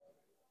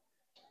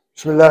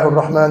Bismillah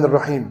ar-Rahman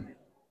ar-Rahim.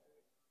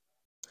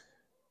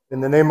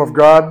 In the name of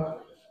God,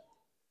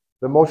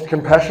 the most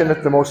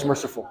compassionate, the most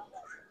merciful.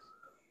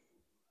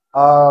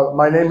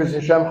 My name is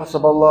Hisham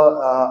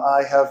Hasaballah.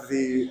 I have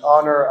the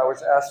honor, I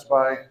was asked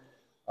by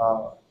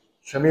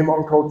Shamim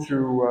Uncle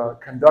to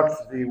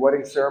conduct the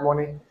wedding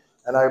ceremony.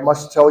 And I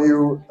must tell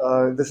you,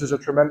 this is a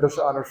tremendous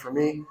honor for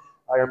me.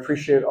 I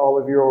appreciate all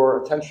of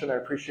your attention. I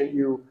appreciate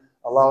you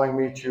allowing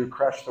me to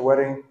crash the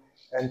wedding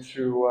and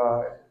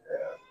to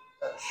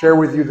share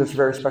with you this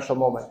very special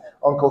moment.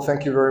 Uncle,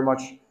 thank you very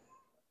much.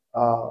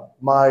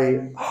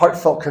 My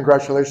heartfelt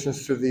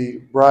congratulations to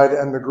the bride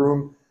and the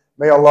groom.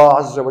 May Allah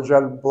Azza wa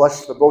Jal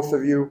bless the both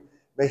of you.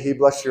 May He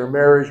bless your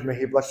marriage. May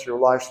He bless your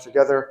lives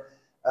together.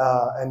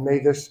 And may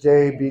this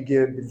day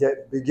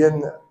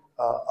begin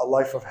a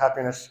life of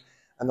happiness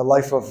and a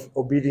life of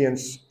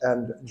obedience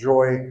and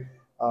joy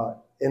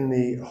in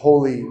the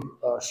holy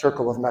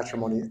circle of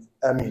matrimony.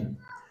 Ameen.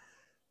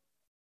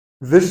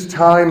 This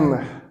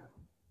time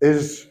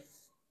is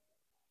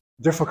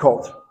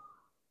difficult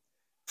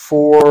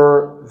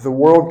for the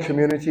world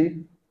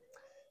community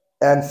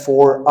and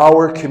for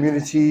our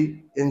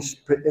community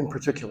in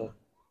particular.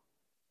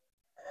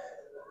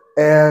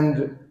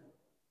 And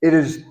it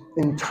is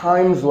in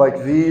times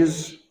like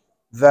these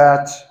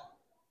that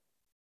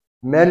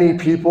many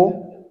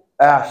people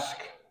ask,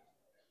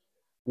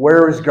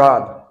 where is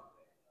God?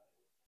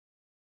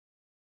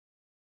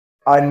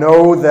 I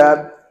know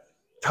that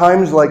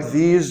times like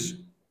these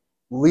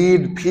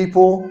lead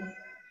people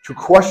to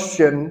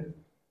question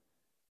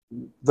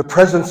the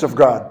presence of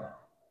God.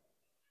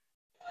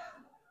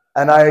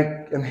 And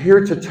I am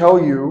here to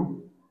tell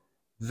you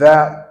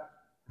that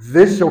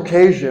this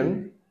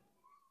occasion,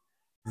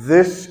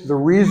 the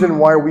reason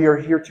why we are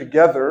here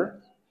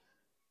together,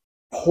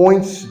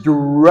 points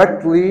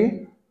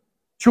directly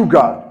to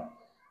God.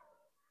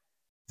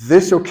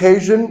 This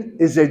occasion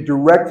is a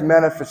direct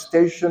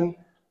manifestation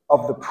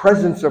of the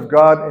presence of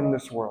God in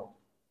this world.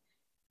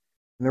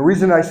 And the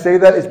reason I say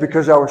that is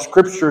because our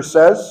scripture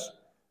says,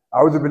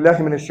 أعوذ بالله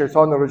من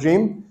الشيطان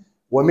الرجيم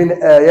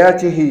ومن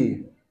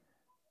آياته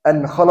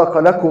أن خلق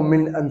لكم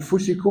من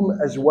أنفسكم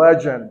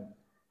أزواجا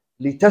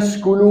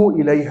لتسكنوا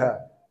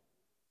إليها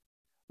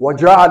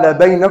وجعل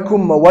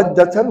بينكم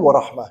مودة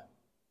ورحمة.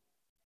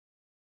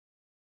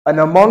 And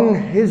among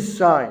His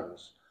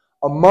signs,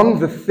 among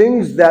the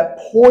things that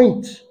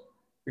point,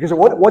 because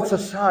what's a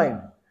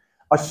sign?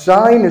 A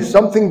sign is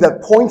something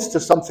that points to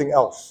something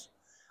else.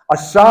 A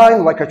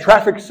sign like a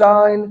traffic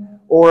sign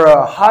or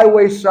a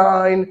highway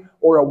sign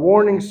or a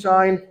warning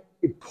sign,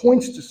 it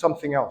points to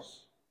something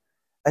else.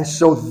 And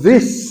so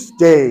this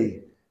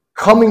day,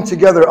 coming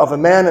together of a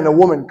man and a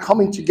woman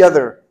coming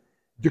together,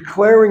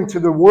 declaring to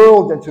the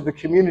world and to the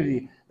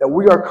community that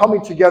we are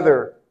coming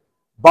together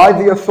by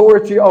the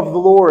authority of the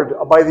Lord,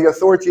 by the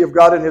authority of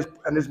God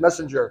and His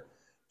messenger,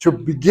 to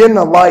begin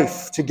a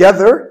life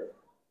together,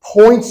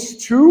 points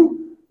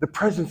to the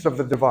presence of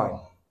the divine.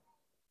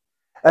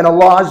 And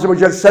Allah Azza wa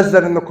Jal says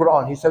that in the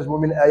Quran. He says,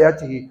 وَمِنْ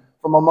آيَاتِهِ,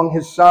 from among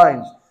His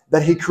signs,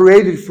 that He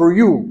created for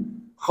you,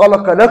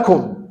 خَلَقَ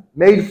لَكُمْ,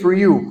 made for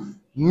you,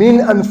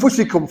 مِنْ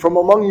أَنفُسِكُمْ, from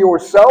among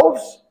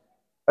yourselves,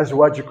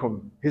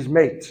 أَزْوَاجِكُمْ, His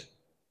mate,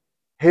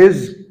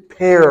 His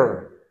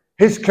pair,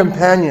 His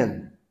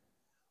companion.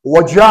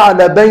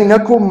 وَجَعَلَ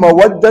بَيْنَكُمْ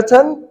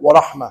مَوَدَّةً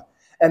وَرَحْمَةً,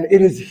 and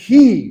it is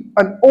He,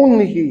 and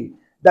only He,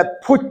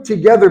 that put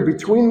together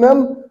between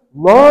them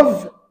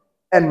love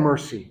and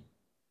mercy.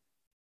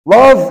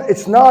 Love,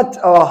 it's not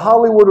a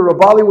Hollywood or a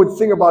Bollywood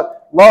thing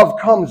about love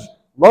comes.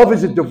 Love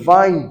is a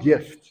divine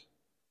gift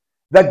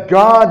that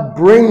God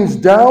brings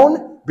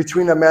down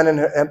between a man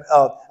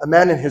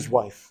and his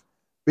wife,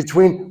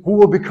 between who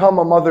will become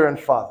a mother and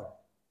father.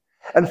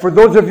 And for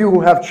those of you who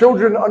have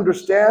children,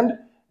 understand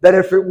that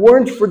if it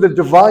weren't for the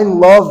divine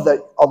love that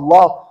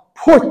Allah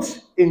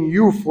put in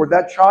you for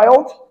that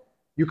child,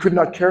 you could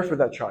not care for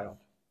that child.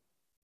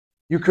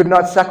 You could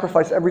not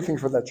sacrifice everything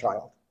for that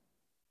child.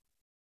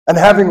 And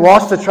having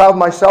lost a child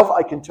myself,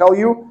 I can tell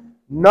you,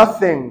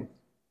 nothing,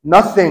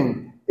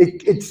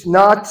 it's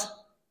not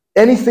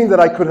anything that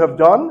I could have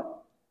done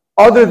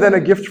other than a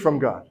gift from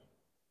God.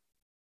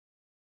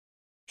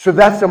 So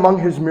that's among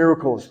His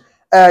miracles.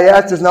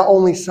 Ayat is not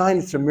only sign,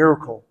 it's a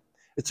miracle.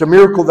 It's a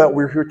miracle that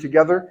we're here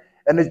together.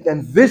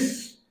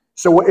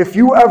 So if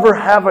you ever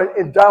have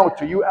a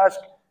doubt, or you ask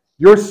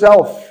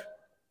yourself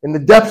in the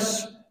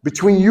depths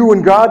between you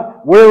and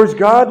God, where is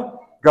God?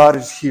 God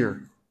is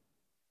here.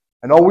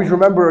 And always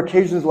remember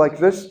occasions like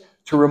this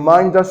to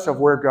remind us of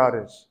where God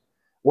is.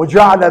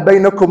 وَجَعَلَ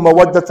بَيْنَكُمْ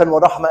مَوَدَّةً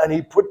وَرَحْمَةً, and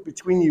He put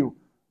between you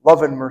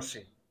love and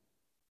mercy.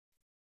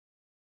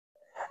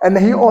 And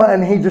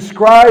He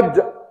described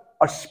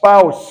a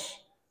spouse,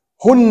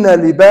 هُنَّ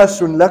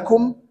لِبَاسٌ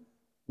لَكُمْ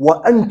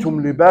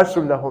وَأَنْتُمْ لِبَاسٌ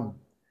لَهُمْ.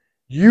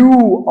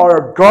 You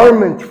are a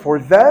garment for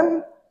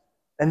them,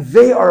 and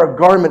they are a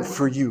garment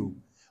for you.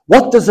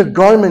 What does a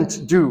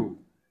garment do?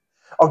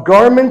 A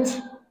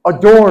garment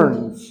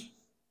adorns.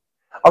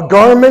 A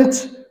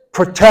garment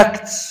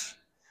protects.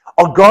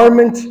 A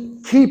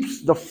garment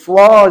keeps the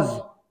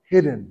flaws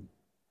hidden.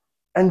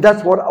 And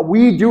that's what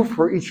we do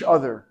for each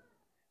other.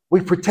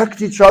 We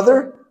protect each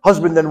other,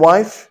 husband and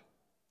wife.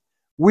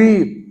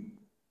 We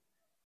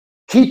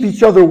keep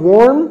each other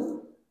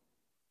warm.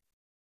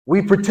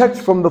 We protect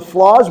from the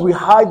flaws. We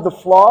hide the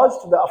flaws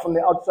from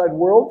the outside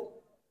world.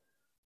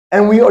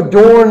 And we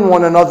adorn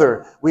one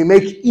another. We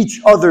make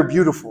each other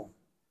beautiful.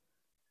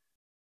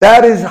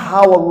 That is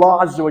how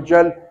Allah Azza wa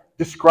Jal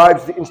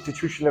describes the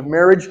institution of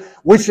marriage,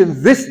 which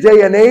in this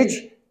day and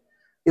age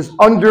is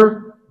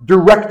under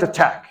direct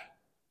attack.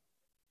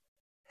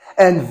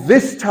 And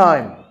this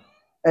time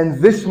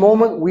and this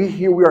moment,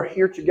 we are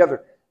here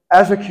together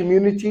as a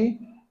community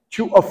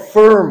to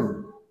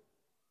affirm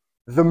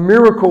the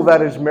miracle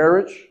that is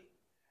marriage,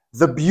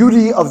 the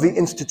beauty of the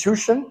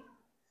institution,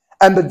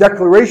 and the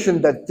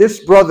declaration that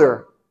this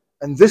brother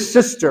and this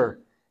sister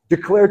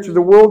declared to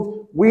the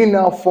world, we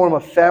now form a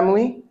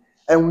family,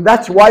 and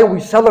that's why we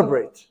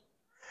celebrate.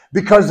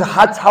 Because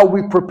that's how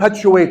we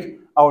perpetuate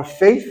our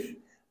faith,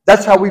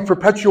 that's how we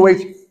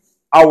perpetuate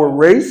our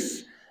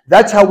race,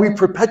 that's how we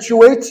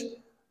perpetuate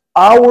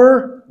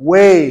our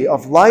way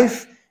of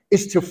life,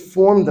 is to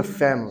form the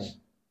family.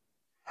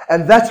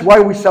 And that's why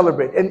we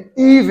celebrate. And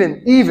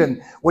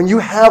even when you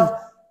have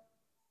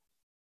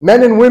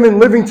men and women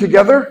living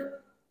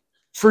together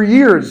for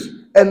years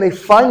and they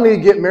finally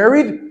get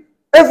married,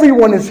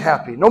 everyone is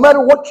happy. No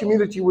matter what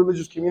community,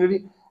 religious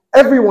community,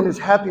 everyone is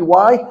happy.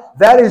 Why?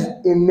 That is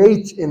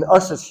innate in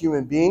us as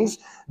human beings,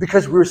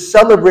 because we're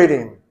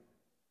celebrating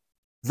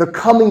the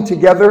coming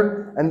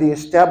together and the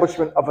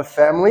establishment of a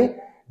family,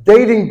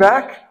 dating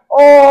back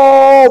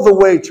all the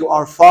way to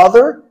our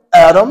father,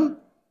 Adam,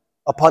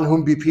 upon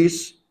whom be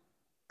peace,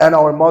 and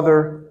our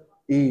mother,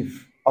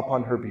 Eve,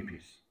 upon her be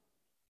peace.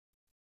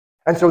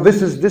 And so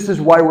this is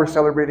why we're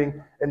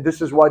celebrating, and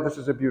this is why this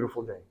is a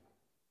beautiful day.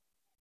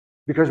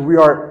 Because we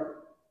are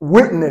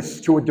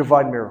witness to a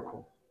divine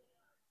miracle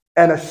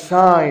and a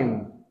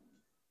sign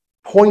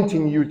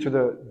pointing you to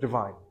the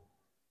divine.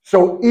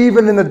 So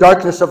even in the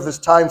darkness of this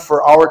time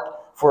for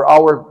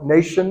our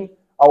nation,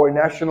 our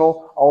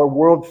national, our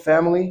world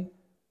family,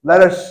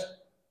 let us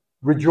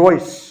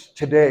rejoice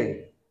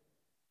today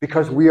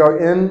because we are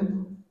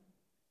in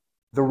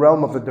the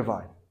realm of the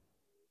divine.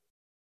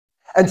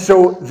 And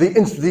so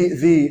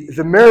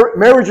the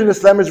marriage in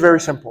Islam is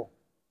very simple.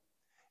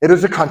 It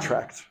is a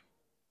contract.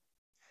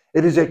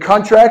 It is a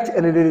contract,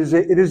 and it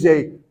is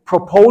a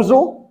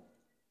proposal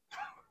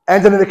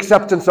and an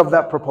acceptance of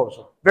that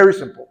proposal. Very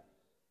simple.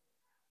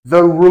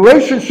 The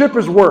relationship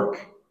is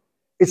work.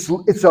 It's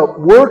a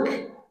work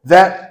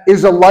that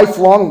is a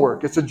lifelong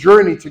work. It's a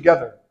journey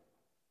together.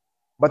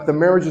 But the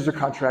marriage is a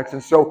contract.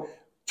 And so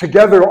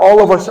together,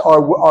 all of us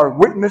are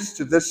witness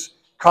to this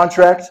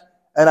contract.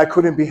 And I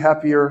couldn't be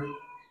happier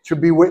to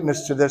be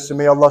witness to this. And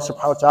may Allah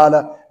subhanahu wa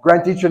ta'ala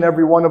grant each and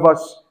every one of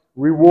us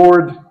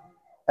reward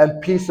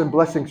and peace and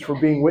blessings for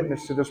being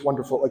witness to this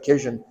wonderful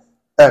occasion.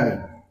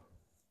 Ameen.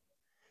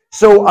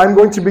 So I'm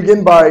going to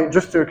begin by,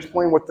 just to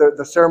explain what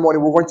the ceremony,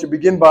 we're going to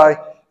begin by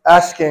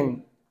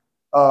asking,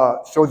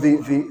 so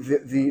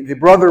the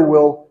brother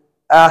will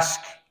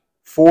ask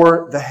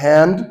for the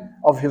hand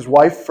of his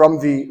wife from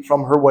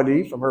her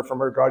wali, from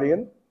her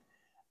guardian,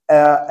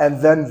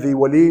 and then the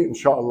wali,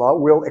 inshallah,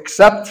 will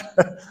accept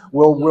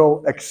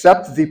will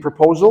accept the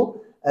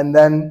proposal, and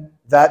then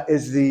that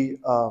is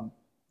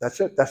that's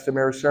it. That's the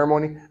marriage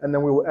ceremony, and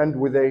then we will end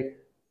with a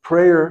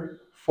prayer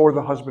for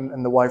the husband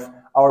and the wife,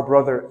 our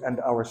brother and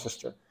our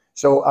sister.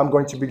 So I'm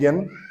going to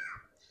begin.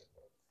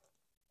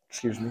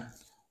 Excuse me.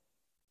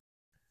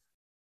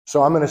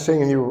 So I'm going to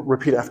sing and you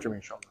repeat after me,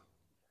 inshallah.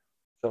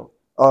 So,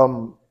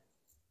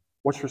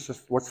 what's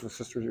the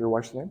sister, your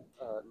wife's name?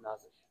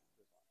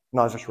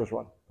 Nazish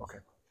Rizwan. Okay.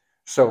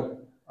 So,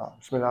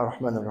 Bismillah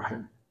ar-Rahman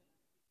ar-Rahim.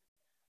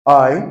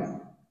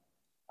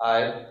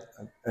 I,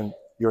 and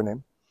your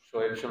name?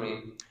 Shoaib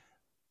Shamim.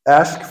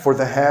 Ask for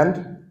the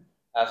hand.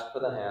 Ask for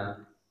the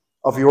hand.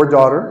 Of your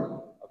daughter.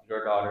 Of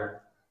your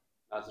daughter,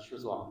 Nazish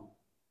Rizwan.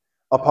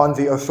 Upon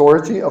the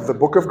authority of the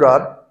Book of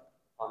God.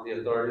 On the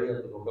authority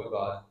of the Book of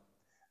God.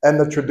 And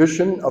the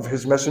tradition of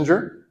His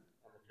Messenger.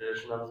 And the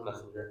tradition of His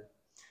Messenger.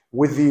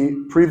 With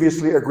the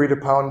previously agreed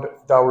upon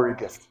dowry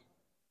gift.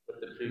 With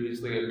the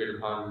previously agreed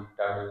upon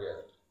dowry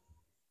gift.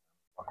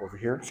 I'll go over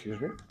here, excuse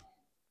me.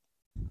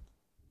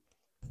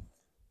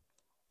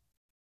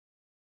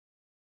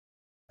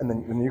 And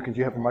then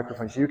you have a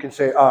microphone, so you can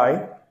say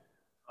I,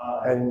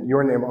 and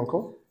your name,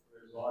 uncle.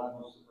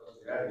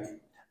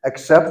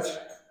 Accept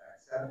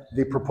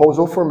the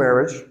proposal for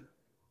marriage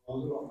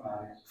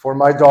for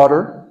my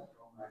daughter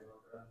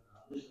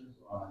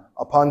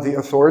upon the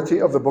authority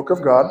of the Book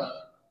of God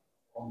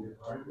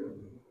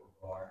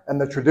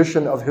and the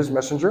tradition of His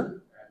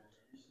Messenger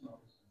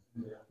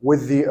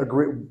with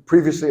the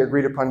previously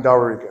agreed upon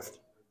dowry gift.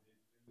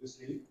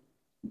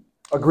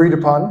 Agreed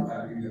upon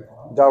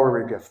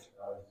dowry gift.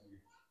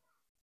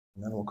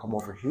 And then we'll come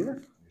over here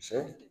and you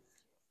say,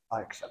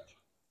 I accept.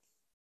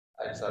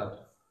 I accept.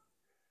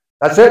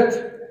 That's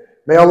it.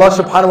 May Allah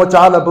subhanahu wa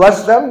ta'ala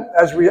bless them.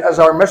 As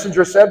our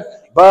messenger said,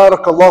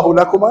 Barakallahu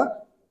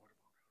lakuma.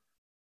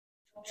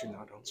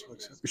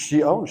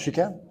 She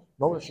can.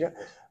 No, she can.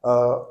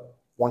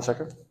 1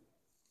 second.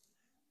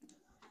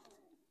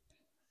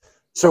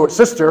 So,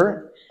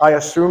 sister, I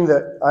assume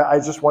that I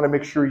just want to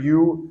make sure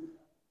you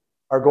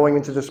are going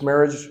into this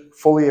marriage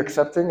fully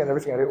accepting and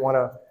everything. I didn't want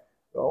to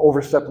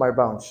overstep my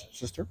bounds.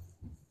 Sister?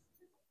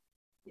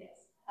 Yes.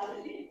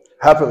 Happily.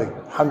 Happily.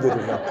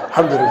 Alhamdulillah.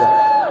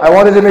 Alhamdulillah. I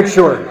wanted to make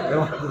sure.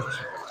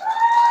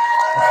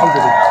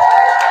 Alhamdulillah.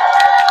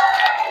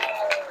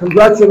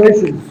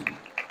 Congratulations.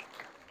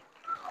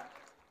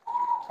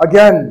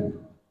 Again,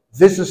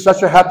 this is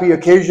such a happy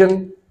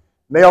occasion.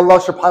 May Allah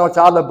subhanahu wa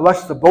ta'ala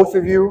bless the both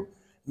of you.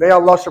 May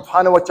Allah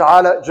subhanahu wa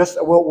ta'ala,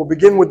 we'll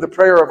begin with the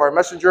prayer of our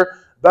messenger.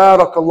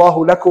 بارك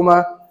الله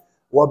لكما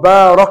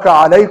وبارك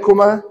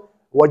عليكما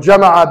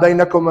وجمع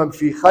بينكما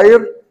في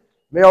خير.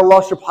 May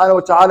Allah subhanahu wa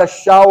ta'ala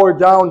shower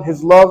down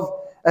His love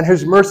and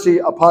His mercy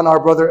upon our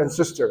brother and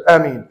sister.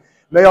 Ameen.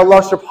 May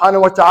Allah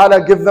subhanahu wa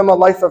ta'ala give them a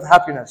life of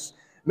happiness.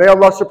 May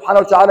Allah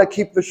subhanahu wa ta'ala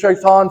keep the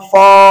shaitan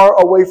far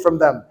away from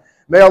them.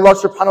 May Allah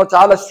subhanahu wa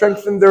ta'ala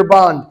strengthen their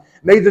bond.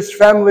 May this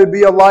family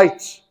be a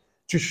light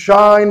to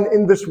shine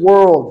in this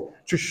world,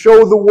 to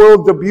show the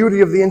world the beauty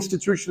of the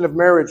institution of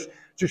marriage,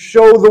 to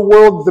show the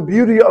world the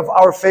beauty of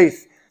our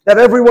faith, that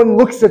everyone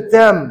looks at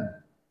them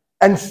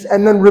and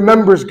then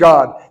remembers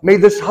God. May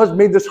this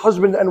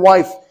husband and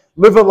wife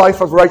live a life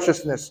of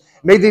righteousness.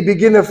 May they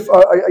begin a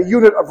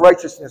unit of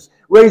righteousness,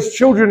 raise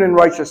children in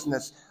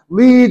righteousness,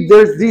 lead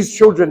these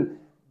children,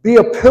 be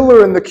a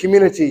pillar in the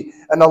community,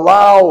 and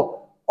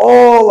allow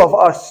all of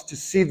us to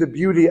see the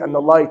beauty and the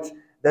light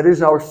that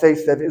is our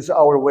faith, that is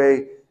our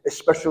way,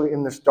 especially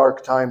in this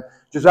dark time.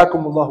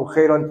 Jazakumullahu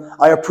khairan.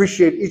 I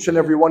appreciate each and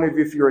every one of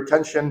you for your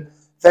attention.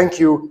 Thank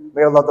you.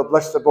 May Allah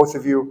bless the both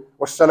of you.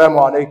 Wassalamu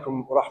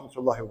alaikum wa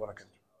rahmatullahi wa barakatuh.